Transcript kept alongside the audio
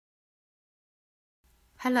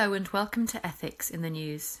Hello and welcome to Ethics in the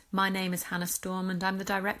News. My name is Hannah Storm and I'm the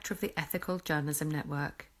director of the Ethical Journalism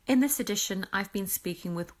Network. In this edition, I've been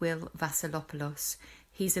speaking with Will Vassilopoulos.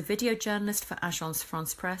 He's a video journalist for Agence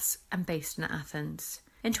France Presse and based in Athens.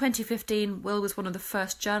 In 2015, Will was one of the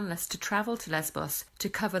first journalists to travel to Lesbos to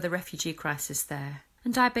cover the refugee crisis there.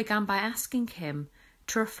 And I began by asking him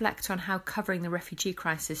to reflect on how covering the refugee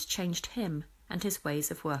crisis changed him and his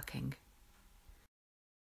ways of working.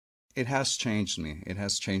 It has changed me. It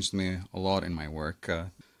has changed me a lot in my work.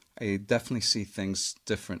 I definitely see things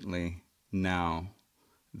differently now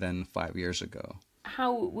than 5 years ago.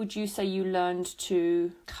 How would you say you learned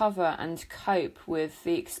to cover and cope with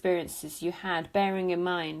the experiences you had, bearing in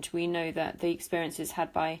mind we know that the experiences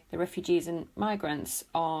had by the refugees and migrants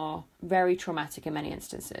are very traumatic in many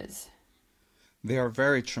instances? They are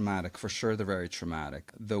very traumatic, for sure they're very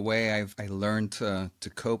traumatic. The way I learned to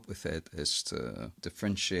cope with it is to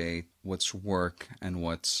differentiate what's work and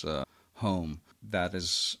what's home. That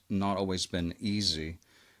has not always been easy,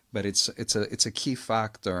 but it's a key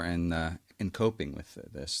factor in coping with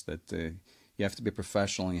this, that you have to be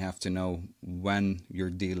professional and you have to know when you're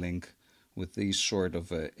dealing with these sort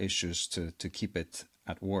of issues to keep it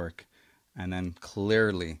at work, and then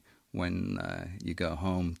clearly when you go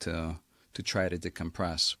home to try to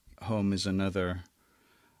decompress. Home is another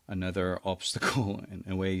obstacle in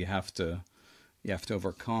a way you have to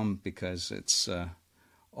overcome, because it's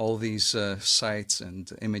all these sights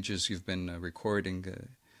and images you've been recording.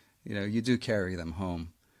 You do carry them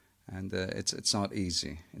home, and it's not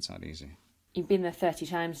easy. It's not easy. You've been there 30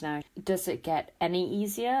 times now. Does it get any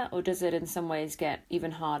easier, or does it in some ways get even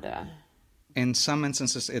harder? In some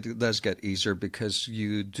instances, it does get easier because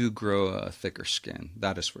you do grow a thicker skin.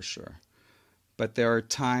 That is for sure. But there are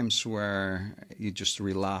times where you just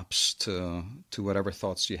relapse to whatever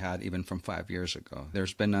thoughts you had even from 5 years ago.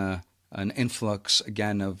 There's been an influx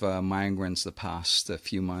again of migrants the past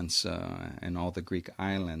few months in all the Greek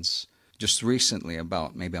islands. Just recently,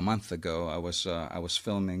 about maybe a month ago, I was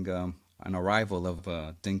filming an arrival of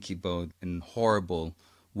a dinky boat in horrible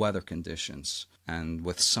weather conditions, and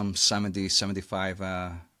with some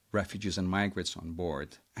 75 refugees and migrants on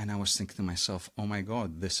board. And I was thinking to myself, oh my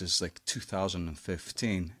God, this is like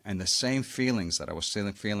 2015. And the same feelings that I was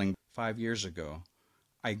still feeling 5 years ago,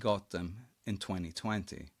 I got them in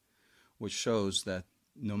 2020, which shows that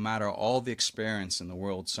no matter all the experience in the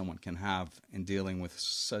world someone can have in dealing with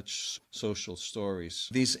such social stories,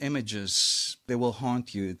 these images, they will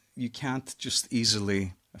haunt you. You can't just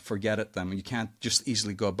easily forget them. You can't just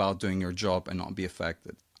easily go about doing your job and not be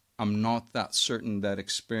affected. I'm not that certain that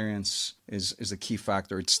experience is a key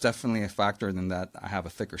factor. It's definitely a factor in that I have a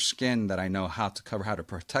thicker skin, that I know how to cover, how to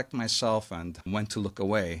protect myself, and when to look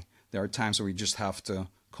away. There are times where you just have to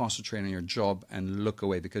concentrate on your job and look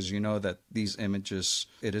away, because you know that these images,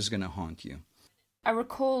 it is going to haunt you. I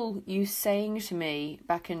recall you saying to me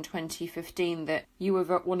back in 2015 that you were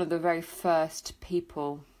one of the very first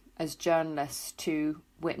people as journalists to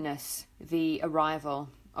witness the arrival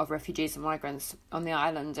of refugees and migrants on the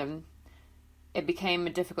island, and it became a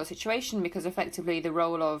difficult situation because effectively the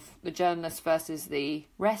role of the journalist versus the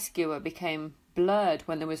rescuer became blurred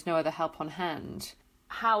when there was no other help on hand.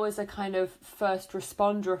 How, as a kind of first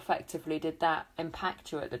responder, effectively did that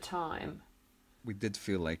impact you at the time? We did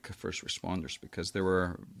feel like first responders because there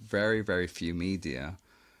were very, very few media,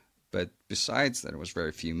 but besides that, there was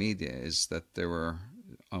very few media, is that there were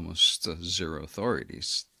almost zero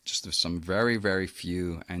authorities. Just some very, very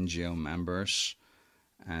few NGO members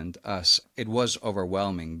and us. It was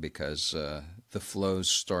overwhelming because the flows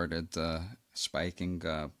started spiking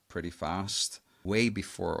pretty fast, way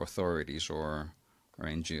before authorities or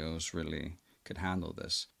NGOs really could handle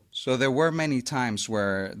this. So there were many times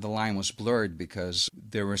where the line was blurred, because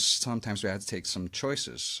there were sometimes we had to take some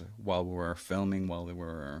choices while we were filming, while we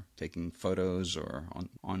were taking photos, or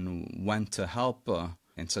on when to help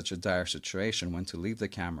in such a dire situation, when to leave the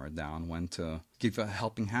camera down, when to give a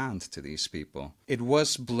helping hand to these people. It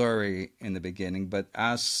was blurry in the beginning, but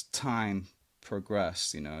as time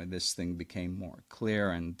progressed, this thing became more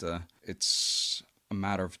clear, and it's a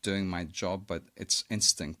matter of doing my job, but its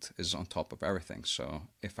instinct is on top of everything. So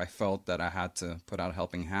if I felt that I had to put out a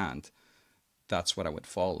helping hand, that's what I would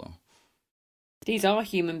follow. These are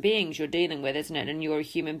human beings you're dealing with, isn't it? And you're a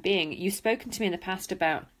human being. You've spoken to me in the past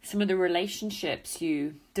about some of the relationships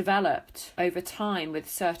you developed over time with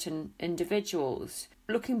certain individuals.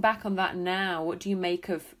 Looking back on that now, what do you make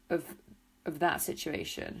of that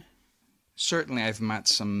situation? Certainly, I've met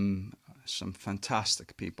some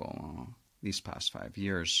fantastic people these past 5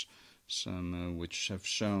 years, some which have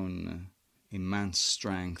shown immense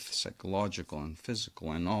strength, psychological and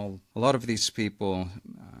physical, and a lot of these people.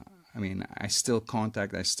 I still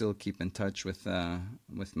keep in touch with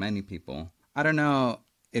many people. I don't know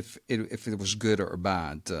if it was good or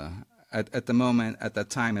bad. At the moment, at that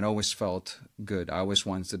time, it always felt good. I always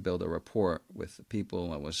wanted to build a rapport with the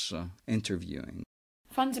people I was interviewing.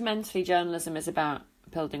 Fundamentally, journalism is about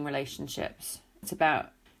building relationships. It's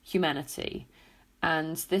about humanity.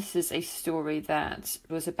 And this is a story that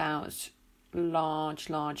was about large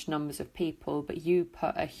numbers of people, but you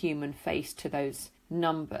put a human face to those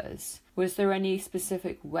numbers. Was there any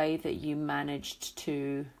specific way that you managed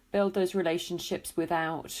to build those relationships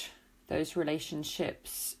without those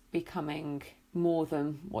relationships becoming more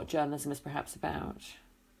than what journalism is perhaps about?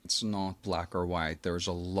 It's not black or white. There's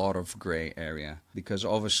a lot of gray area because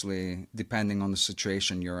obviously, depending on the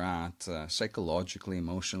situation you're at, psychologically,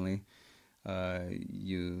 emotionally,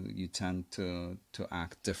 you tend to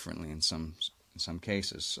act differently in some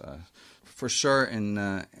cases. For sure, in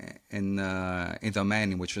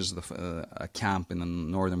Idomeni, which is a camp in the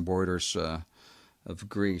northern borders of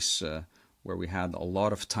Greece, where we had a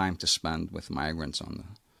lot of time to spend with migrants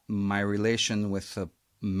my relation with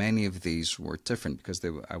many of these were different because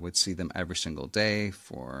I would see them every single day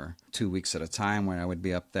for 2 weeks at a time when I would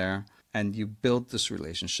be up there. And you build this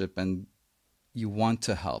relationship and you want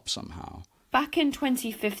to help somehow. Back in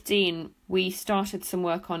 2015, we started some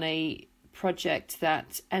work on a project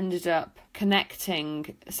that ended up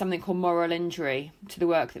connecting something called moral injury to the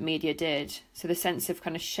work that media did. So the sense of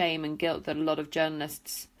kind of shame and guilt that a lot of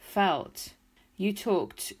journalists felt. You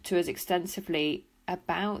talked to us extensively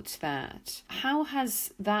about that. How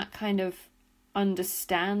has that kind of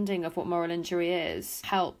understanding of what moral injury is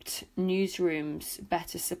helped newsrooms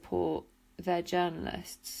better support their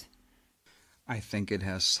journalists? I think it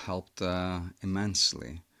has helped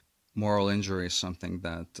immensely. Moral injury is something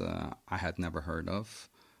that I had never heard of.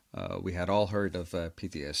 We had all heard of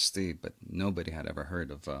PTSD, but nobody had ever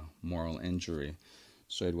heard of moral injury.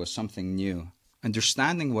 So it was something new.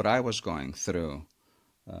 Understanding what I was going through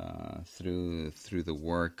the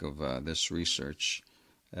work of this research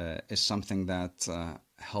is something that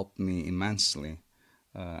helped me immensely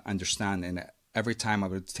understand. And every time I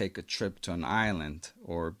would take a trip to an island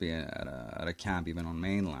or be at a camp, even on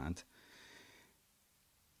mainland,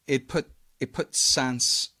 it put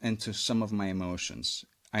sense into some of my emotions.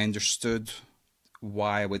 I understood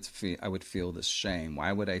why I would feel this shame.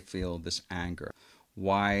 Why would I feel this anger?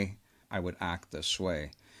 Why I would act this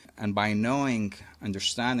way? And by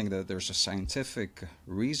understanding that there's a scientific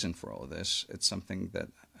reason for all this, it's something that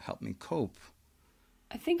helped me cope.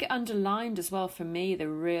 I think it underlined as well for me the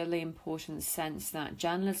really important sense that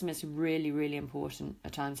journalism is really, really important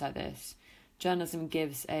at times like this. Journalism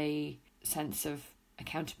gives a sense of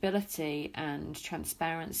accountability and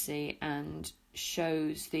transparency and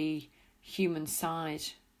shows the human side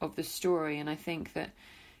of the story. And I think that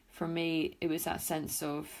for me, it was that sense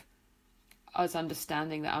of us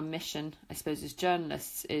understanding that our mission, I suppose, as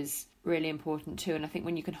journalists is really important too. And I think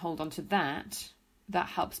when you can hold on to that, that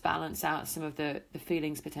helps balance out some of the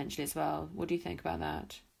feelings potentially as well. What do you think about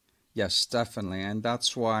that? Yes, definitely. And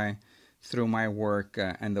that's why through my work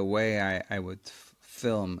and the way I would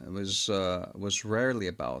film, it was rarely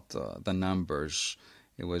about the numbers.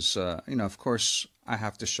 It was, of course, I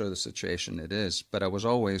have to show the situation it is, but I was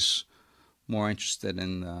always more interested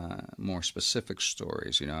in more specific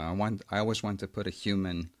stories. I always want to put a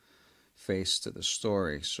human face to the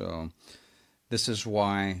story. So this is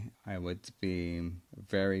why I would be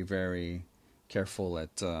very, very careful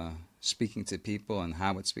at speaking to people and how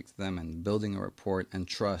I would speak to them and building a rapport and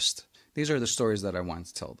trust. These are the stories that I want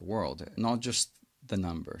to tell the world, not just the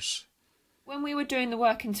numbers. When we were doing the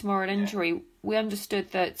work into moral injury, we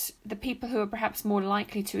understood that the people who were perhaps more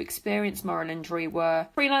likely to experience moral injury were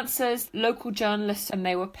freelancers, local journalists, and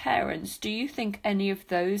they were parents. Do you think any of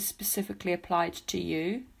those specifically applied to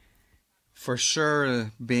you? For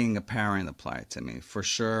sure, being a parent applied to me. For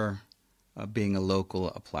sure, being a local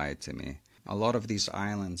applied to me. A lot of these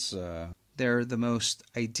islands, they're the most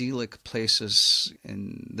idyllic places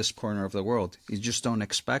in this corner of the world. You just don't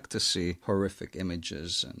expect to see horrific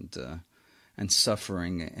images and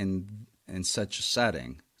suffering in such a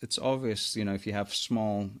setting. It's obvious, if you have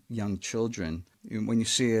small young children, when you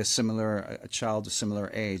see a child of similar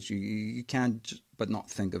age, you can't but not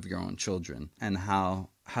think of your own children and how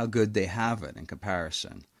good they have it in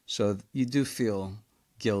comparison. So you do feel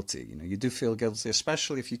guilty. You do feel guilty,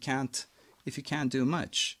 especially if you can't do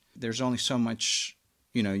much. There's only so much,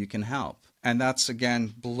 you can help. And that's,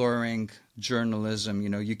 again, blurring journalism.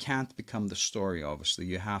 You can't become the story, obviously.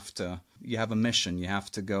 You have a mission. You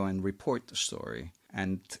have to go and report the story.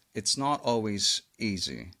 And it's not always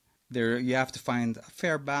easy. You have to find a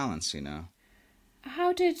fair balance,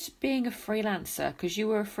 How did being a freelancer, because you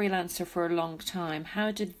were a freelancer for a long time,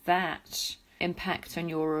 how did that impact on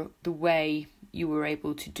the way you were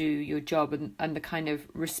able to do your job and the kind of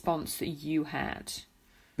response that you had?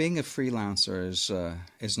 Being a freelancer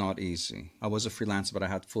is not easy. I was a freelancer, but I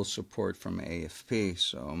had full support from AFP,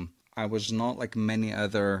 so I was not like many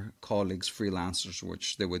other colleagues, freelancers,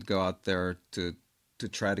 which they would go out there to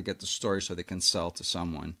try to get the story so they can sell to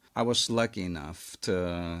someone. I was lucky enough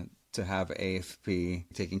to have AFP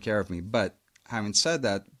taking care of me. But having said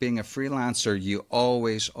that, being a freelancer, you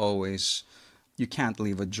always, you can't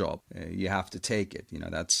leave a job. You have to take it.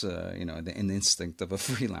 That's, the instinct of a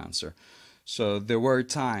freelancer. So there were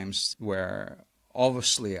times where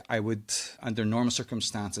obviously I would, under normal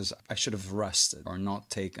circumstances, I should have rested or not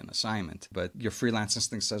taken assignment. But your freelance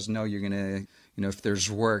instinct says, no, you're going to, if there's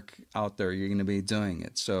work out there, you're going to be doing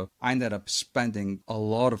it. So I ended up spending a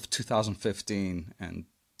lot of 2015 and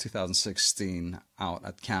 2016 out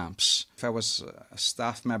at camps. If I was a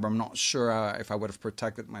staff member, I'm not sure if I would have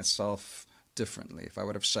protected myself differently. If I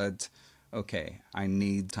would have said, okay, I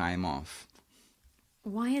need time off.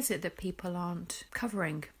 Why is it that people aren't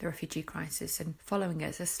covering the refugee crisis and following it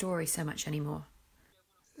as a story so much anymore?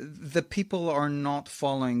 The people are not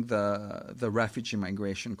following the refugee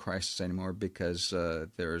migration crisis anymore because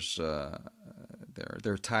they're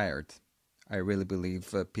tired. I really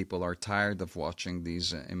believe people are tired of watching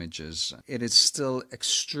these images. It is still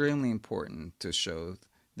extremely important to show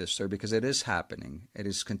this story because it is happening. It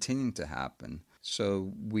is continuing to happen.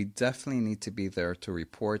 So we definitely need to be there to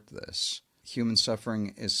report this. Human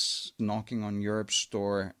suffering is knocking on Europe's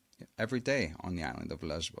door every day on the island of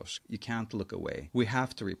Lesbos. You can't look away. We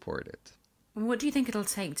have to report it. What do you think it'll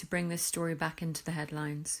take to bring this story back into the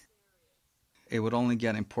headlines? It would only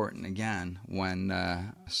get important again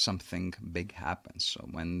when something big happens. So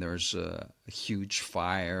when there's a huge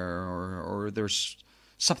fire or there's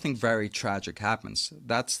something very tragic happens.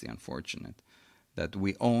 That's the unfortunate. That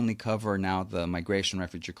we only cover now the migration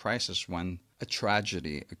refugee crisis when a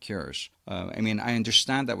tragedy occurs. I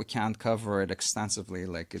understand that we can't cover it extensively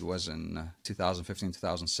like it was in 2015,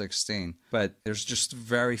 2016, but there's just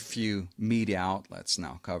very few media outlets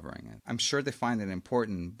now covering it. I'm sure they find it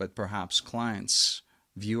important, but perhaps clients,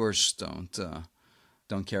 viewers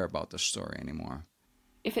don't care about the story anymore.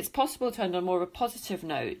 If it's possible to end on more of a positive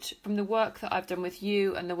note, from the work that I've done with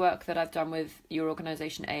you and the work that I've done with your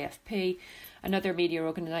organisation AFP and other media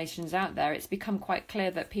organisations out there, it's become quite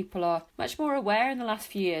clear that people are much more aware in the last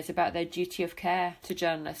few years about their duty of care to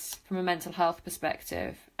journalists from a mental health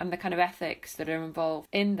perspective and the kind of ethics that are involved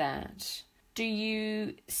in that. Do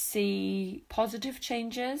you see positive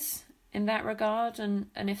changes in that regard? And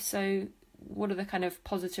if so, what are the kind of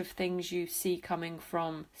positive things you see coming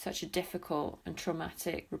from such a difficult and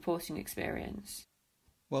traumatic reporting experience?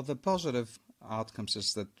 Well, the positive outcomes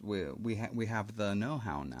is that we have the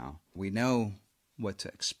know-how now. We know what to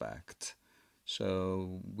expect.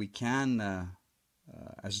 So we can,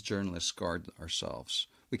 as journalists, guard ourselves.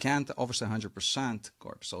 We can't obviously 100%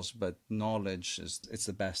 guard ourselves, but knowledge it's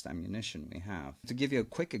the best ammunition we have. To give you a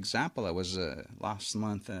quick example, I was last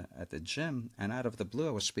month at the gym, and out of the blue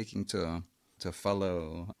I was speaking to a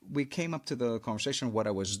fellow. We came up to the conversation of what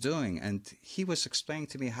I was doing, and he was explaining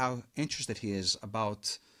to me how interested he is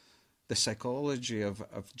about the psychology of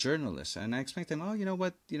journalists. And I explained to him, oh, you know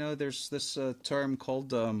what, there's this term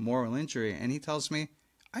called moral injury. And he tells me,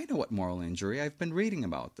 I know what moral injury. I've been reading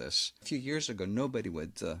about this. A few years ago, nobody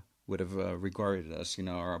would have regarded us,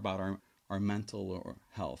 or about our mental or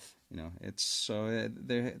health. It's so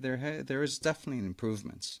there is definitely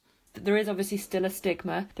improvements. There is obviously still a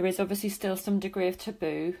stigma. There is obviously still some degree of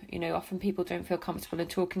taboo. Often people don't feel comfortable in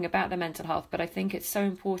talking about their mental health, but I think it's so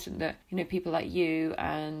important that, people like you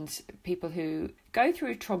and people who go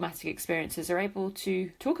through traumatic experiences are able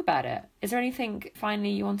to talk about it. Is there anything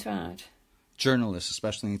finally you want to add? Journalists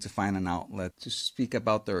especially need to find an outlet to speak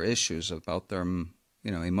about their issues, about their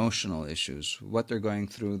emotional issues, what they're going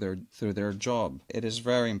through their job. It is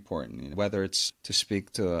very important, whether it's to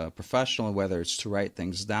speak to a professional, whether it's to write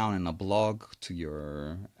things down in a blog to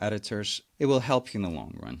your editors. It will help you in the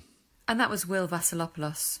long run. And that was Will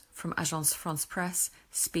Vassilopoulos from Agence France Presse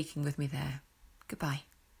speaking with me there. Goodbye.